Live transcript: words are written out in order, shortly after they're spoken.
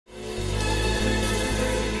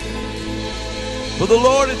For the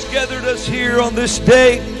Lord has gathered us here on this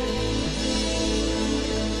day.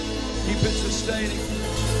 Keep it sustaining.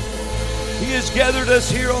 He has gathered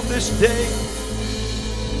us here on this day.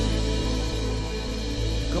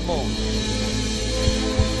 Come on.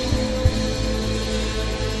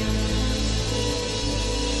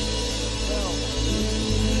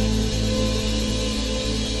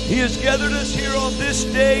 He has gathered us here on this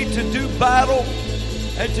day to do battle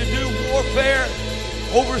and to do warfare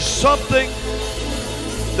over something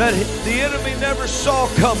that the enemy never saw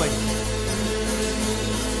coming.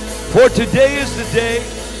 For today is the day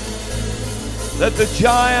that the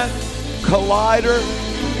giant collider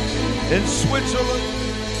in Switzerland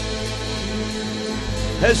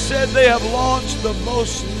has said they have launched the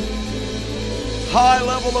most high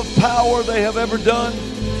level of power they have ever done.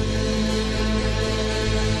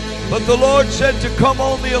 But the Lord said to come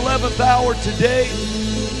on the 11th hour today,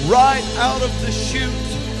 right out of the chute,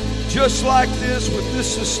 just like this, with this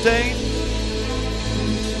sustain.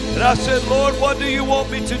 And I said, Lord, what do you want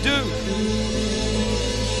me to do?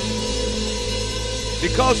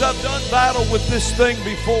 Because I've done battle with this thing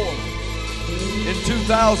before in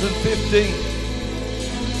 2015.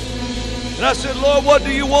 And I said, Lord, what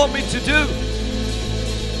do you want me to do?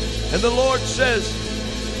 And the Lord says,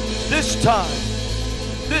 this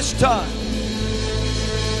time,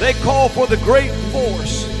 they call for the great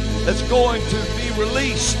force that's going to be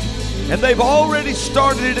released. And they've already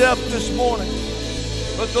started it up this morning.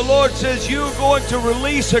 But the Lord says you're going to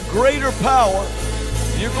release a greater power.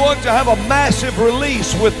 You're going to have a massive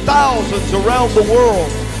release with thousands around the world.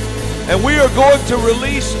 And we are going to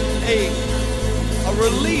release a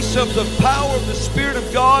release of the power of the Spirit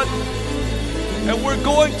of God. And we're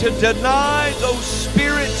going to deny those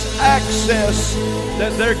spirits access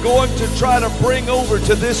that they're going to try to bring over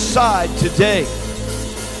to this side today.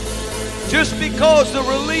 Just because the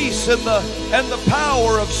release and the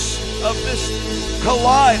power of this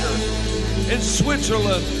collider in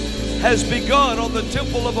Switzerland has begun on the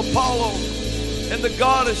temple of Apollo and the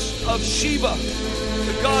goddess of Sheba,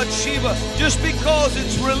 the god Sheba, just because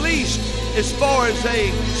it's released as far as a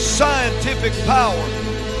scientific power.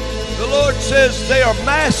 The Lord says they are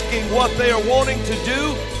masking what they are wanting to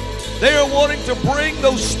do. They are wanting to bring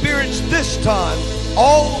those spirits this time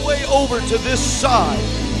all the way over to this side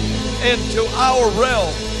and to our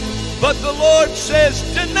realm. But the Lord says,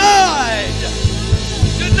 denied!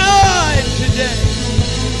 Denied today!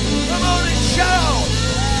 Come on and shout!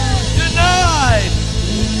 Denied!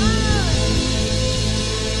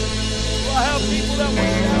 Do I have people that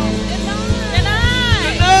will shout?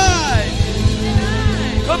 Denied! Denied!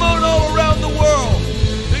 Come on, all around the world,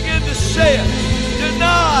 begin to say it.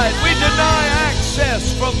 Denied. We deny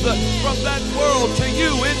access from that world to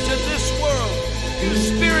you into this world. You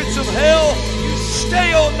spirits of hell, you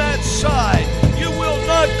stay on that side. You will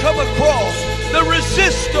not come across. The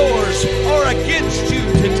resistors are against you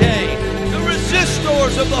today. The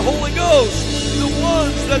resistors of the Holy Ghost, the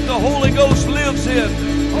ones that the Holy Ghost lives in,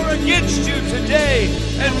 are against you today.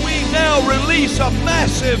 And we now release a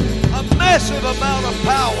massive amount of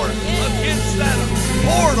power against that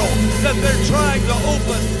portal that they're trying to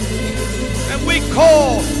open. And we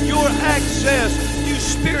call your access, you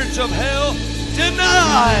spirits of hell,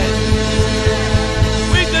 denied.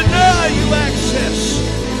 We deny you access.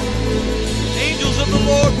 Angels of the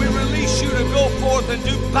Lord, we release you to go forth and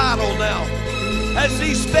do battle now. As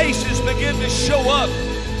these faces begin to show up,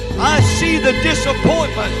 I see the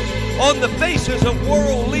disappointment on the faces of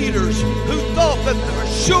world leaders who thought that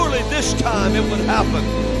surely this time it would happen.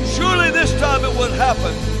 Surely this time it would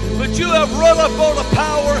happen. But you have run up on a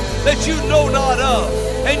power that you know not of.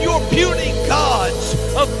 And your puny gods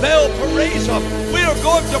of Baal Perazim, we are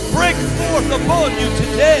going to break forth upon you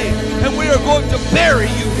today. And we are going to bury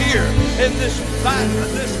you here in this battle,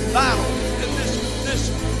 in this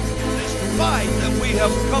fight that we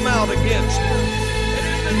have come out against. And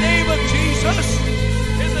in the name of Jesus,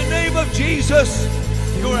 in the name of Jesus,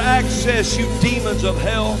 your access, you demons of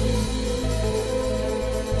hell,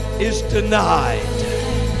 is denied.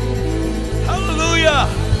 Hallelujah.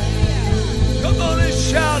 Come on and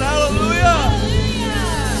shout hallelujah.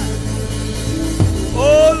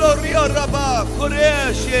 Oh, Loria Rabba,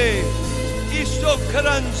 Koreashe, Isto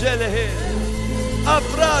Karanzelehe,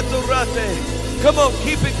 Abrato Rate. Come on,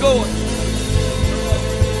 keep it going.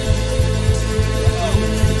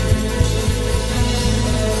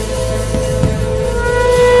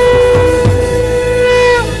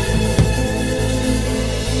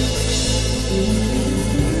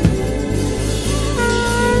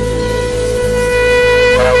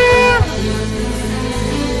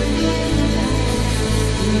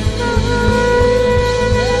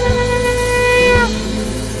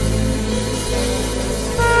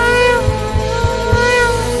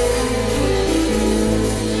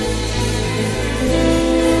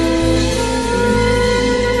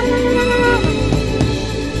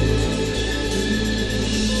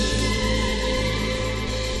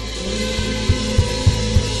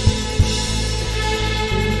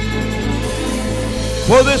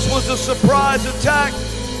 surprise attack,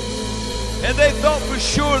 and they thought for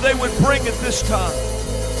sure they would bring it this time.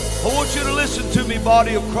 I want you to listen to me,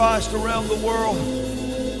 body of Christ around the world.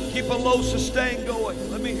 Keep a low sustain going.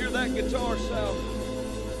 Let me hear that guitar sound.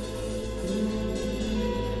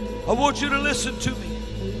 I want you to listen to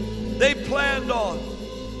me. They planned on,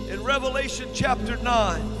 in Revelation chapter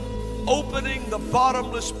 9, opening the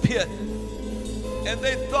bottomless pit. And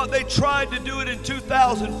they tried to do it in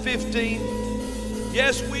 2015.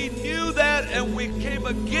 Yes, we knew that, and we came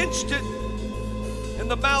against it in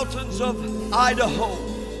the mountains of Idaho.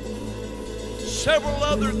 Several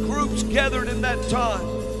other groups gathered in that time.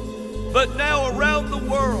 But now around the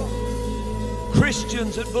world,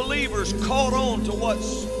 Christians and believers caught on to what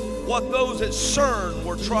those at CERN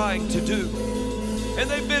were trying to do. And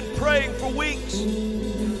they've been praying for weeks.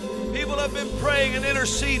 People have been praying and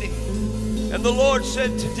interceding. And the Lord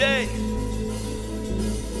said today,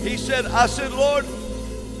 I said, Lord,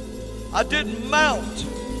 I didn't mount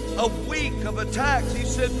a week of attacks. He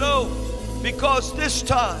said, no, because this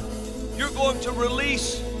time you're going to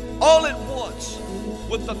release all at once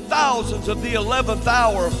with the thousands of the 11th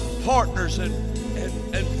hour partners and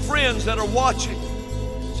friends that are watching.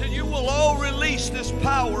 He said, you will all release this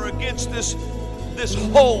power against this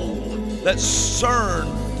hole that CERN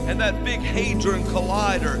and that big Hadron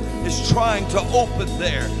Collider is trying to open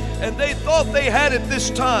there. And they thought they had it this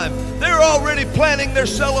time. They're already planning their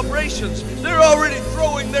celebrations. They're already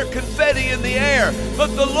throwing their confetti in the air.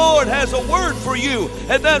 But the Lord has a word for you,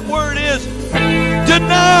 and that word is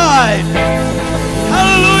denied.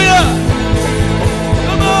 Hallelujah.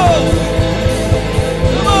 Come on.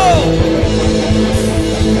 Come on.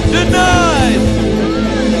 Denied.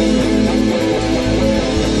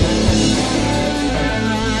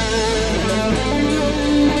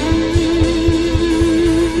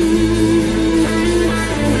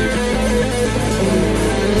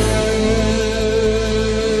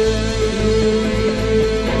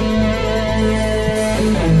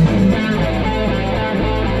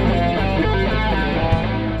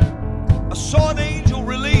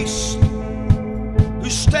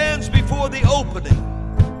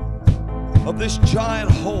 Of this giant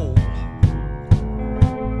hole.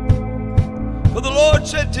 For the Lord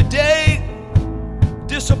said today,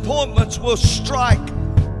 disappointments will strike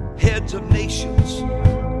heads of nations.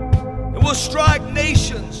 It will strike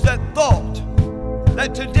nations that thought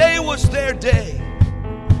that today was their day.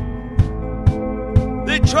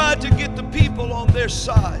 They tried to get the people on their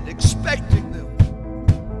side, expecting them.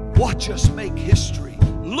 Watch us make history.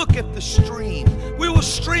 Look at the stream. We will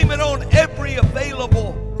stream it on every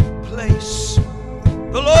available place.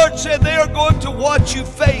 The Lord said they are going to watch you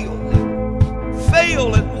fail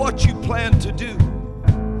at what you plan to do.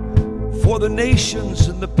 For the nations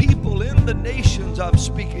and the people in the nations I'm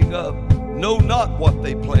speaking of know not what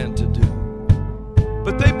they plan to do.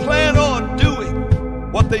 But they plan on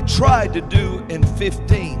doing what they tried to do in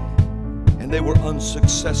 15, and they were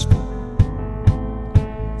unsuccessful.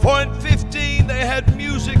 For in 15 they had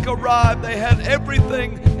music arrive, they had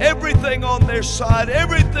everything on their side,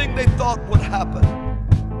 everything they thought would happen.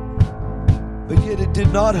 But yet it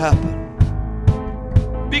did not happen.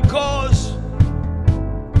 Because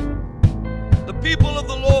the people of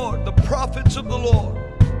the Lord, the prophets of the Lord,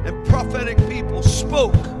 and prophetic people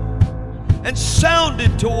spoke and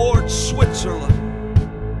sounded towards Switzerland.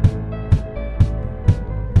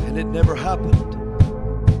 And it never happened.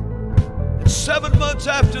 7 months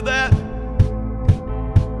after that,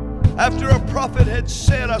 after a prophet had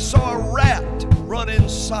said, I saw a rat run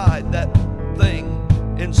inside that thing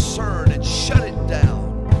in CERN and shut it down.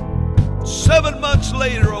 7 months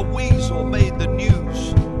later, a weasel made the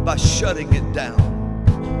news by shutting it down.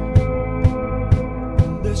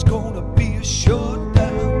 There's gonna be a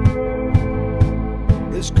showdown.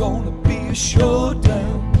 There's gonna be a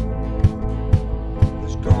showdown.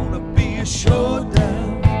 There's gonna be a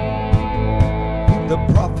showdown. The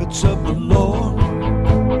prophets of the Lord.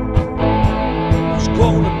 There's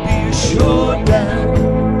gonna be a showdown.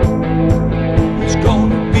 There's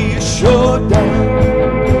gonna be a showdown.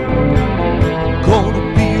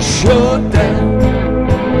 Gonna be a showdown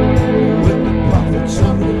with the prophets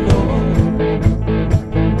of the Lord.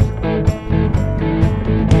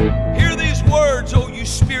 Hear these words, O you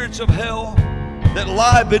spirits of hell that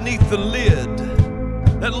lie beneath the lid,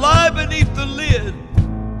 that lie beneath the lid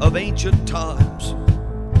of ancient times.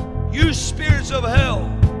 You spirits of hell,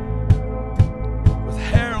 with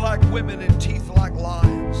hair like women and teeth like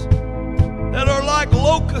lions, that are like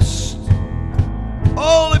locusts.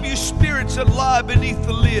 All of you spirits that lie beneath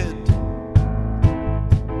the lid,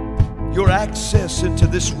 your access into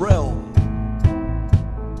this realm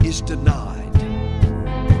is denied.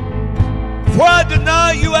 For I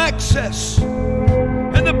deny you access,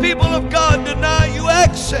 and the people of God deny you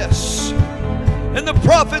access, and the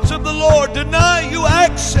prophets of the Lord deny you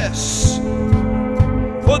access.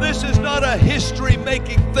 For this is not a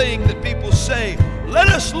history-making thing that people say, let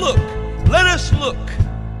us look, let us look,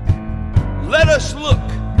 let us look.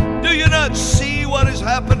 Do you not see what is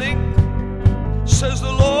happening? Says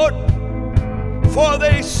the Lord. For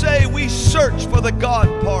they say we search for the God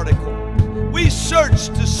particle. We search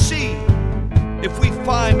to see if we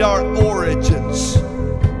find our origins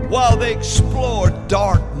while they explore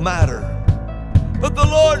dark matter. But the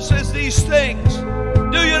Lord says these things.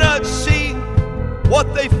 Do you not see?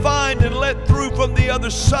 What they find and let through from the other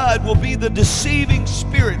side will be the deceiving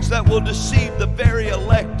spirits that will deceive the very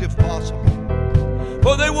elect if possible.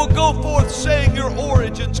 For they will go forth saying your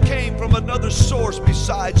origins came from another source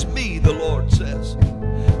besides me, the Lord says.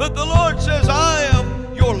 But the Lord says, I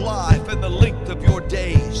am your life and the length of your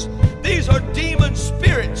days. These are demon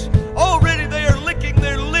spirits. Already they are licking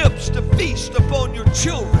their lips to feast upon your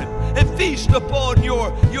children, and feast upon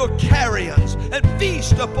your carrions, and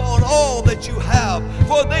feast upon all that you have.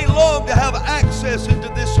 For they long to have access into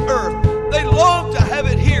this earth. They long to have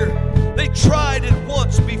it here. They tried it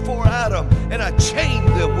once before Adam, and I chained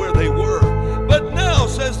them where they were. But now,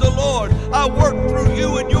 says the Lord, I work through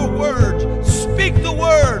you and your words. Speak the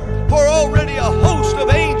word, for already a host of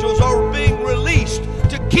angels are being released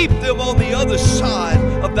to keep them on the other side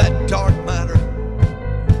of that dark matter.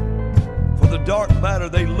 For the dark matter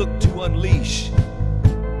they look to unleash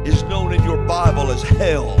is known in your Bible as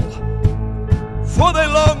hell. For they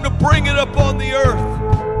long to bring it upon the earth.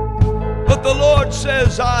 But the Lord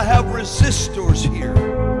says, I have resistors here.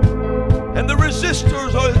 And the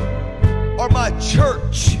resistors are my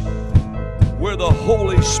church, where the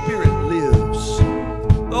Holy Spirit lives.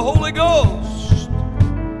 The Holy Ghost.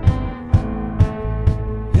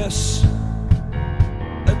 Yes.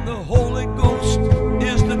 And the Holy Ghost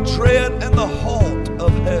is the tread and the halt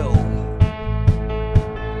of hell.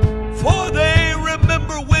 For they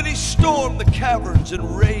remember when he stormed the caverns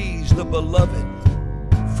and raised the beloved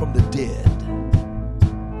from the dead.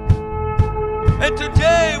 And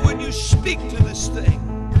today when you speak to this thing,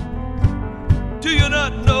 do you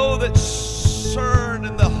not know that CERN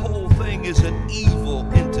and the whole thing is an evil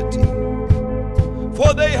entity?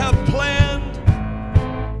 For they have planned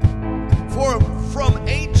from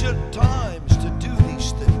ancient times to do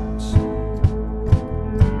these things.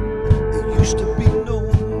 It used to be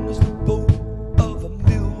known as the boat of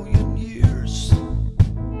 1,000,000 years.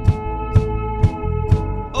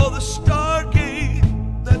 Oh, the stargate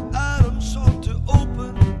that Adam sought to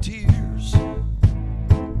open in tears.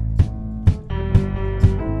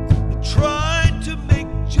 They tried to make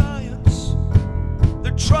giants.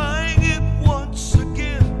 They're trying it once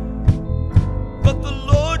again.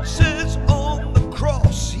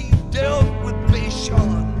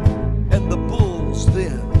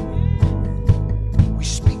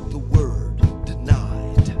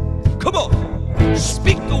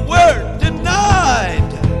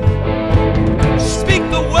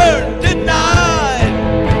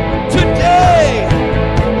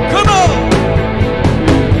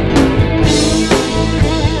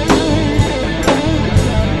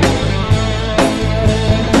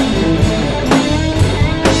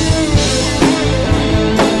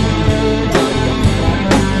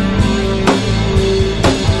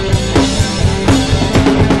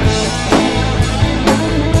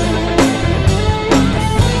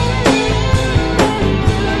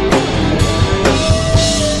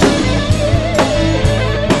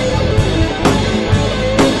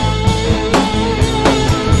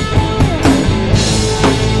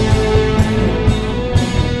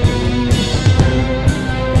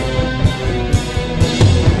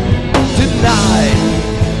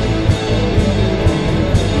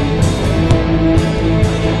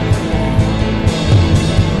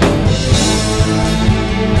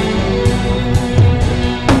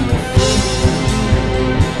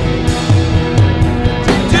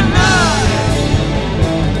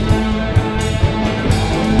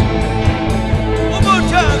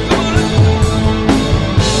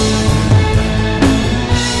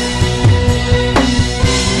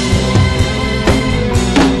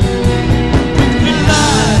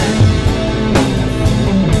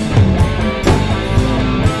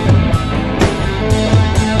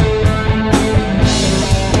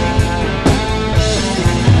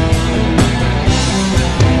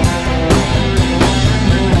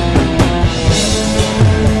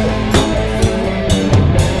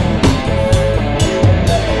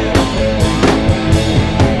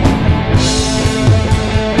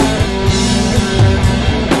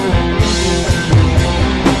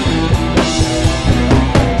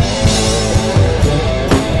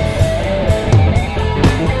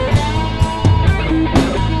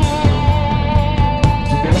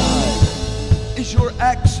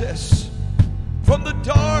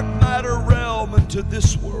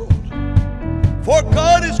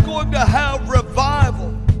 of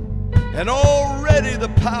revival, and already the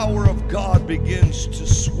power of God begins to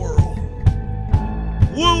swirl,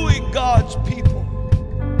 wooing God's people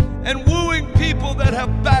and wooing people that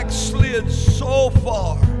have backslid so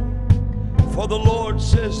far. For the Lord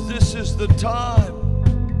says this is the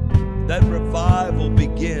time that revival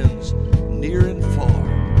begins near and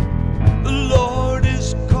far. The Lord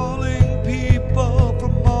is calling people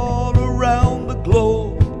from all around the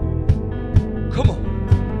globe. Come on.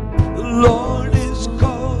 The Lord is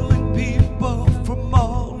calling people from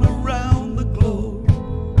all around the globe.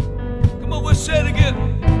 Come on, we'll say it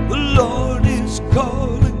again. The Lord is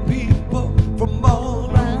calling people from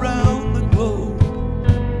all around the globe.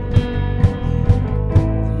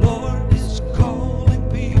 The Lord is calling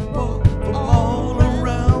people from all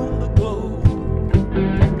around the globe.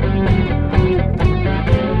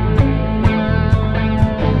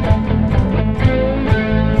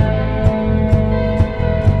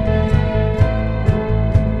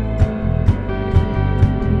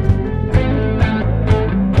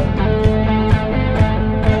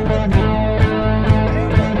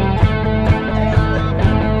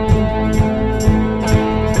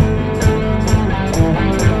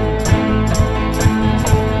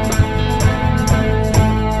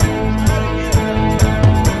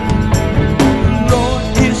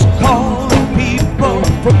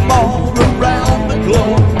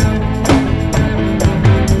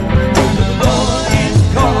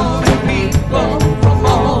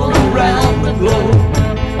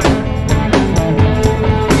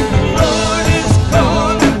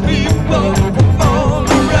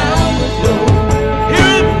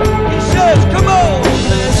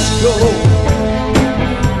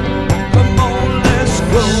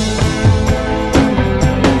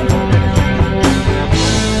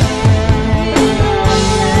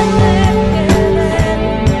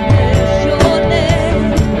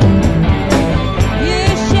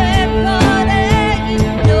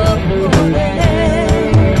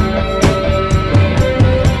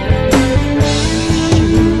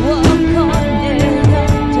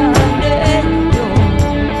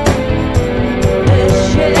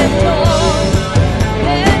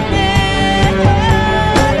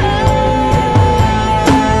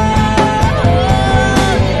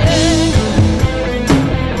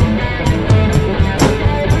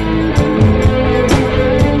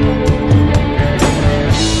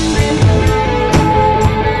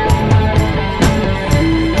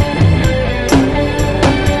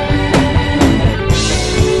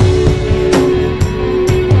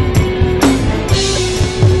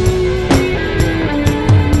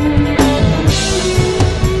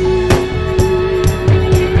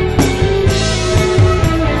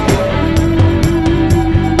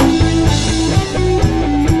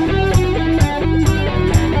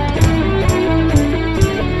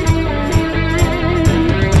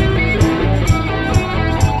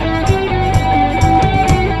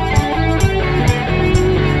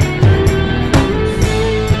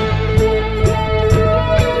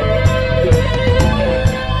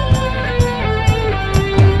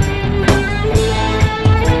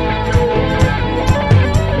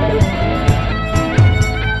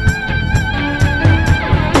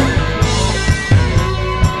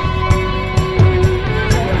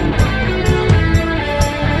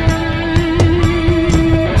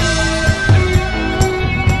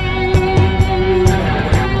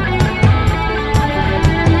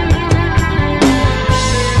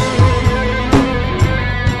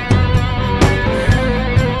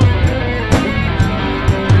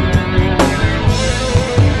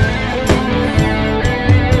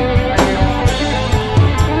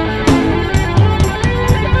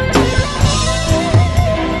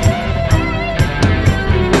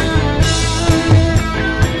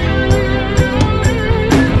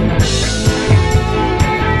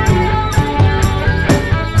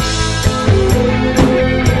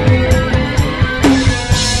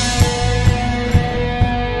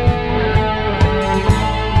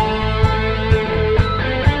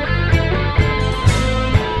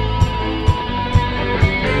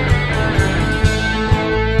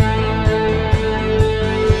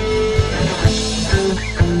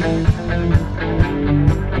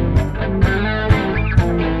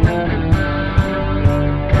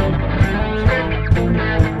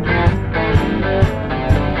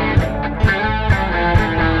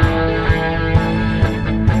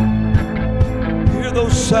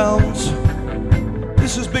 sounds.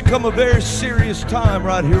 This has become a very serious time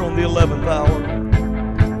right here on the 11th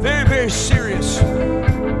hour. Very, very serious.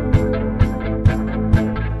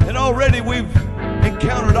 And already we've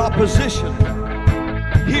encountered opposition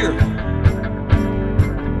here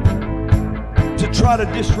to would try to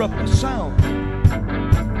disrupt the sound.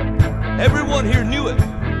 Everyone here knew it.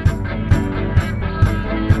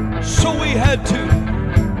 So we have to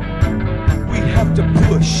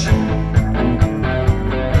push.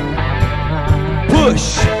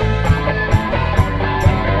 Push.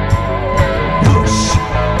 Push.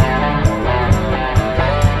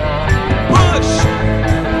 Push.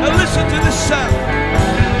 Now listen to this sound.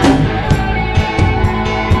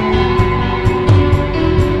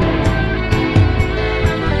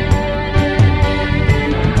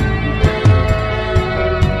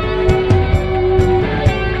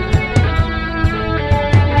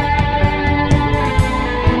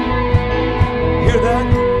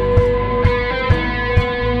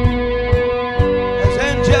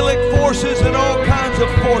 And all kinds of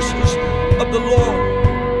forces of the Lord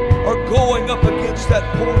are going up against that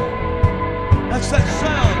portal. That's that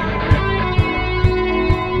sound.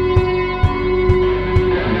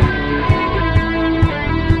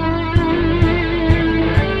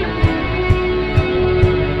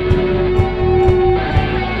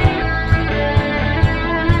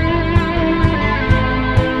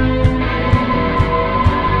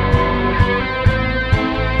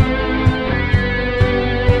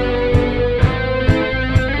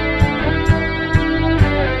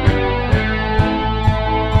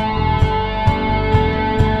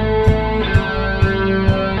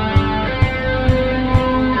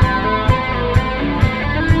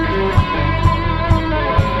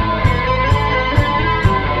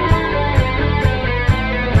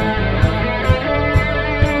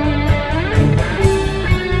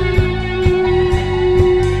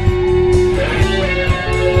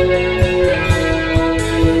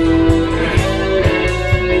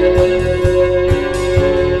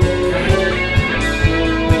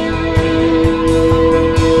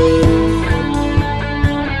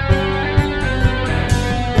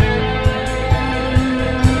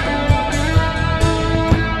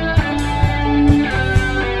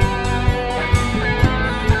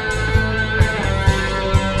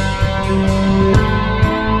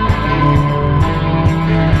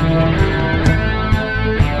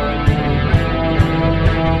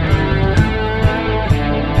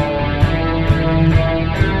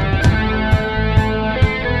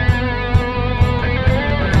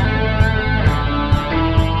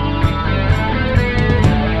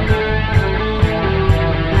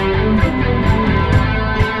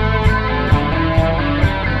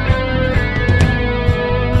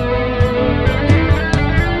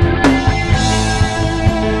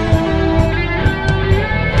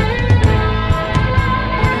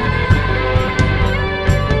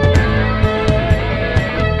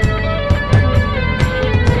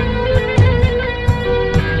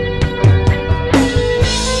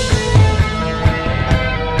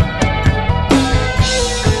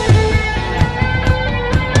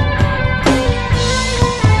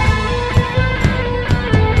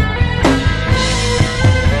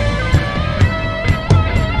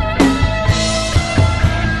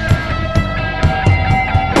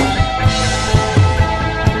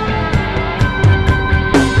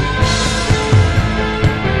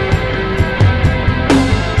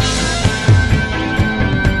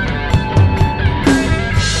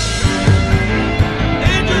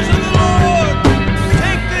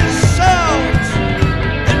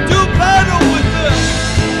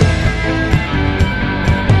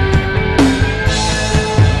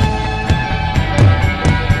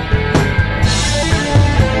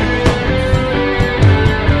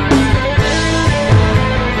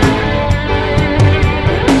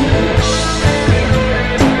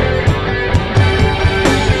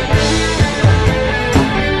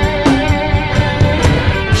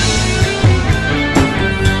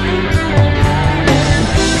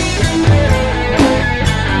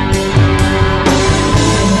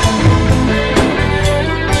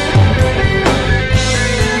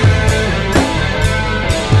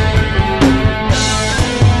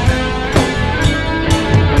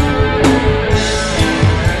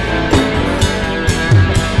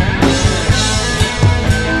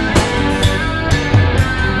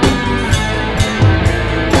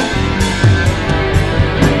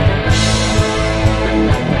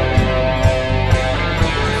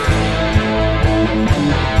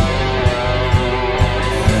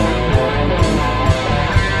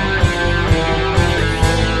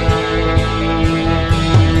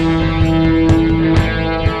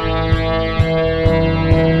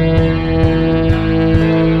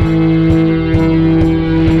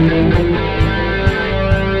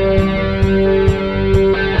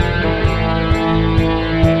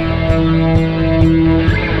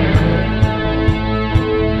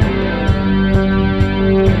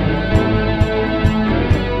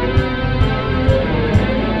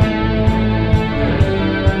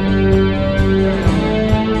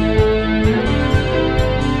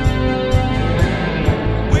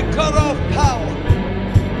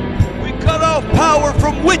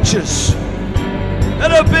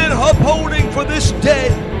 been upholding for this day,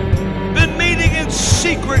 been meeting in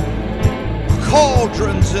secret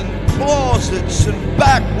cauldrons and closets and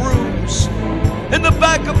back rooms, in the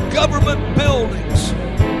back of government buildings.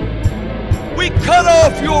 We cut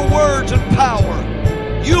off your words and power.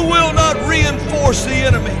 You will not reinforce the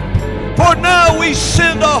enemy. For now we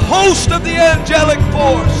send a host of the angelic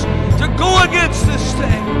force to go against this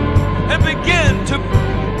thing and begin to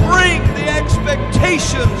bring the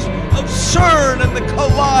expectations of CERN and the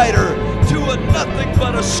Collider to a nothing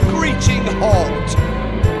but a screeching halt.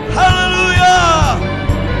 Hallelujah!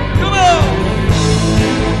 Come on!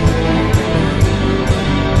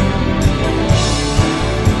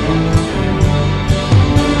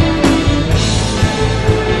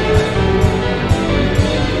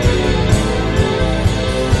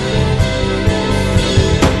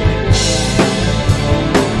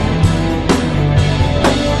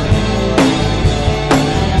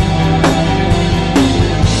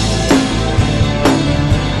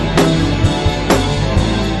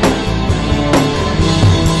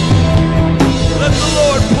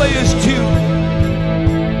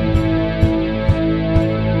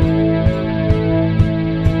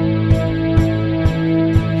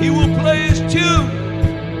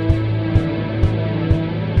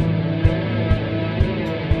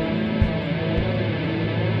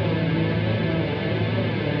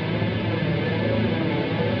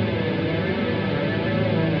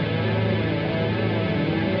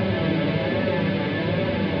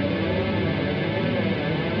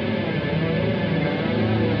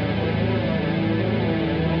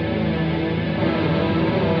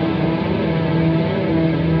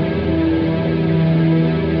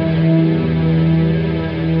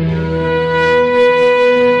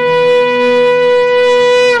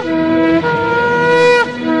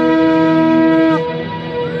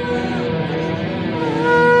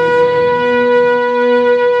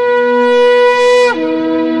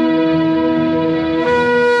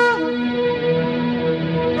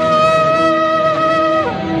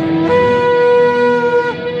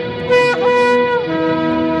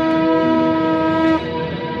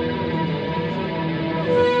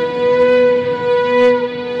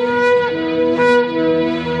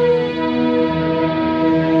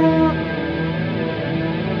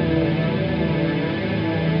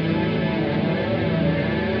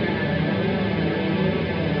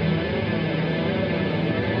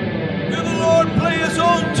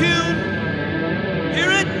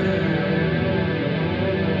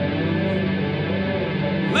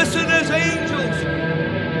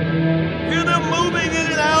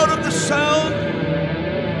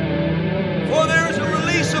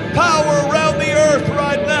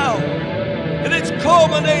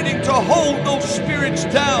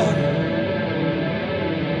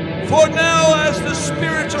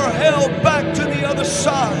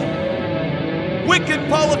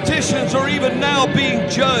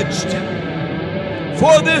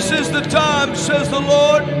 For this is the time, says the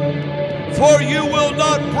Lord, for you will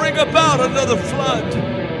not bring about another flood.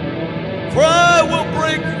 For I will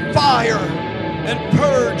bring fire and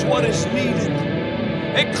purge what is needed,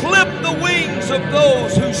 and clip the wings of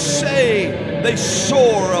those who say they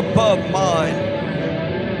soar above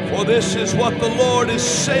mine. For this is what the Lord is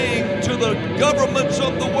saying to the governments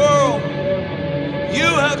of the world. You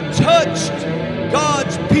have touched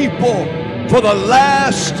God's people for the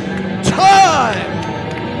last time.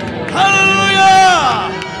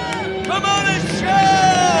 Hallelujah! Come on and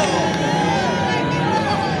shout!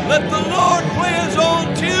 Let the Lord play his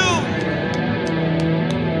own tune.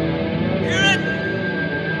 Hear it?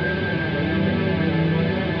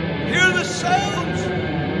 Hear the sounds.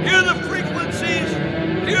 Hear the frequencies.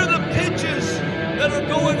 Hear the pitches that are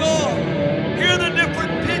going on. Hear the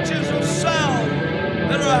different pitches of sound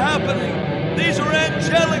that are happening. These are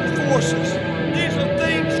angelic forces. These are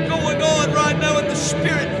things going on right now in the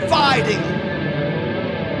spirit fighting.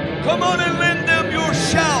 Come on and lend them your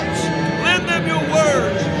shouts. Lend them your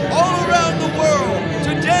words all around the world.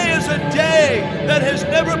 Today is a day that has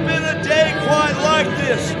never been a day quite like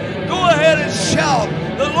this. Go ahead and shout.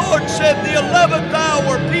 The Lord said the 11th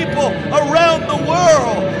hour, people around the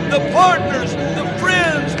world, the partners, the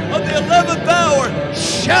friends of the 11th hour,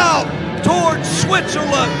 shout towards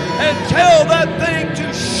Switzerland and tell that thing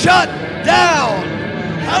to shut down.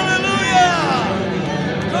 Hallelujah!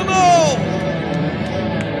 Come on!